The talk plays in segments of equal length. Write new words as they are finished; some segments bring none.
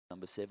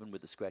number 7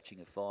 with the scratching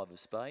of 5 of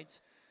spades.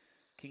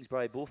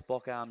 Kingsbury Buff,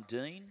 Bockarm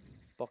Dean,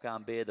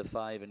 Bockarm Bear the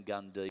Fave and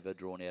Gun Diva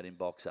drawn out in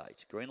box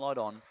 8. Green light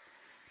on.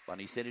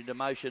 Bunny set into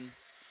motion.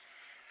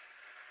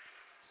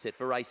 Set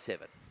for race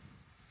 7.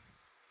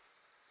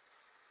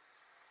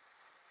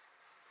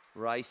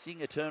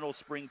 Racing, Eternal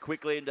Spring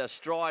quickly into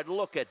stride.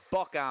 Look at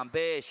Bockarm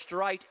Bear,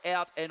 straight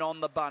out and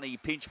on the bunny.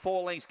 Pinch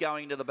 4 lengths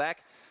going to the back.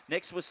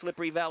 Next was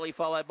Slippery Valley,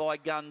 followed by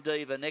Gun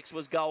Diva. Next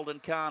was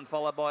Golden Khan,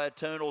 followed by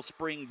Eternal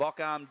Spring.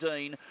 Bockarm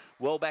Dean,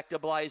 well back to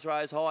Blaze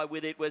Rose High.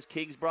 With it was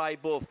Kingsbury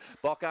Buff.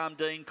 Bockarm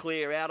Dean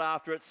clear. Out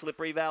after it,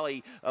 Slippery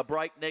Valley. A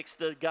break next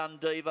to Gun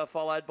Diva,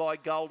 followed by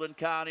Golden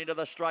Khan into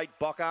the straight.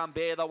 Bockarm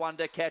Bear, the one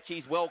to catch.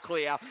 He's well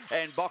clear.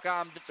 And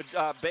Bockarm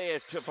Bear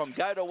from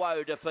Go to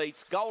Woe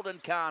defeats Golden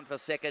Khan for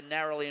second,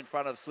 narrowly in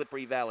front of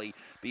Slippery Valley.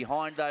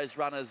 Behind those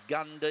runners,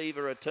 Gun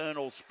Diva,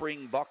 Eternal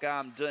Spring,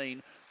 Bockarm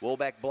Dean. Well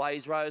back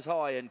Blaze Rose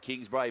High and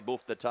Kingsbury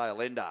Buff the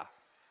tail ender.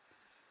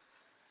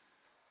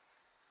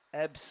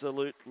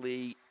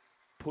 Absolutely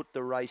put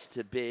the race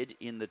to bed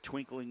in the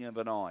twinkling of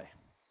an eye.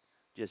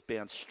 Just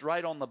bounced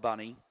straight on the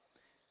bunny,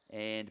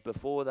 and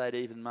before they'd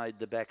even made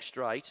the back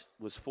straight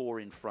was 4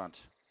 in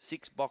front.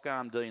 6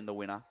 Bockarm Dean the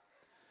winner.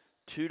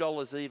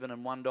 $2 even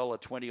and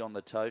 $1.20 on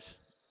the tote.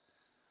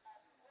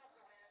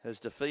 Has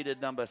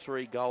defeated number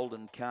 3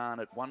 Golden Khan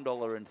at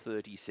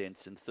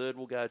 $1.30, and third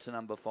will go to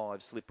number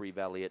 5 Slippery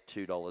Valley at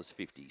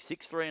 $2.50.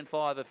 6, 3 and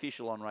 5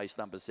 official on race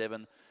number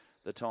 7.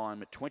 The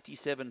time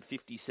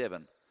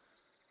 27.57,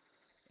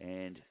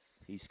 and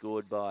he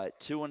scored by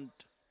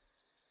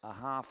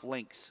 2.5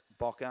 lengths.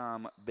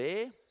 Bockarm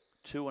Bear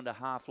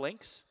 2.5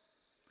 lengths.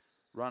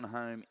 Run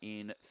home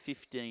in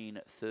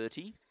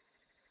 15.30.